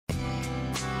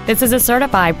This is a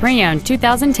certified pre-owned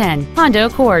 2010 Honda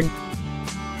Accord.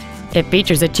 It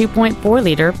features a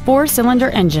 2.4-liter four-cylinder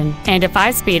engine and a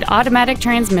 5-speed automatic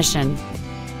transmission.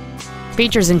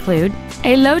 Features include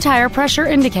a low tire pressure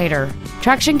indicator,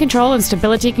 traction control and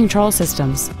stability control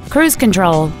systems, cruise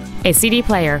control, a CD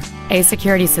player, a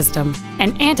security system,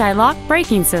 an anti-lock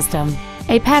braking system,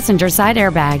 a passenger side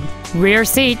airbag, rear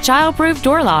seat child-proof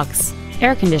door locks,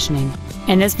 air conditioning,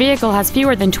 and this vehicle has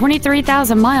fewer than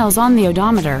 23,000 miles on the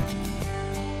odometer.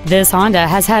 This Honda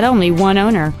has had only one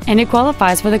owner, and it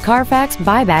qualifies for the Carfax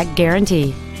buyback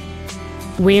guarantee.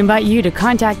 We invite you to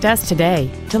contact us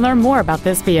today to learn more about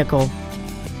this vehicle.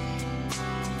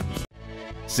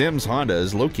 Sims Honda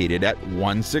is located at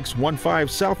 1615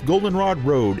 South Goldenrod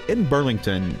Road in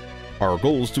Burlington. Our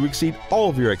goal is to exceed all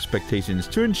of your expectations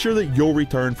to ensure that you'll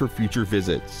return for future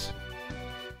visits.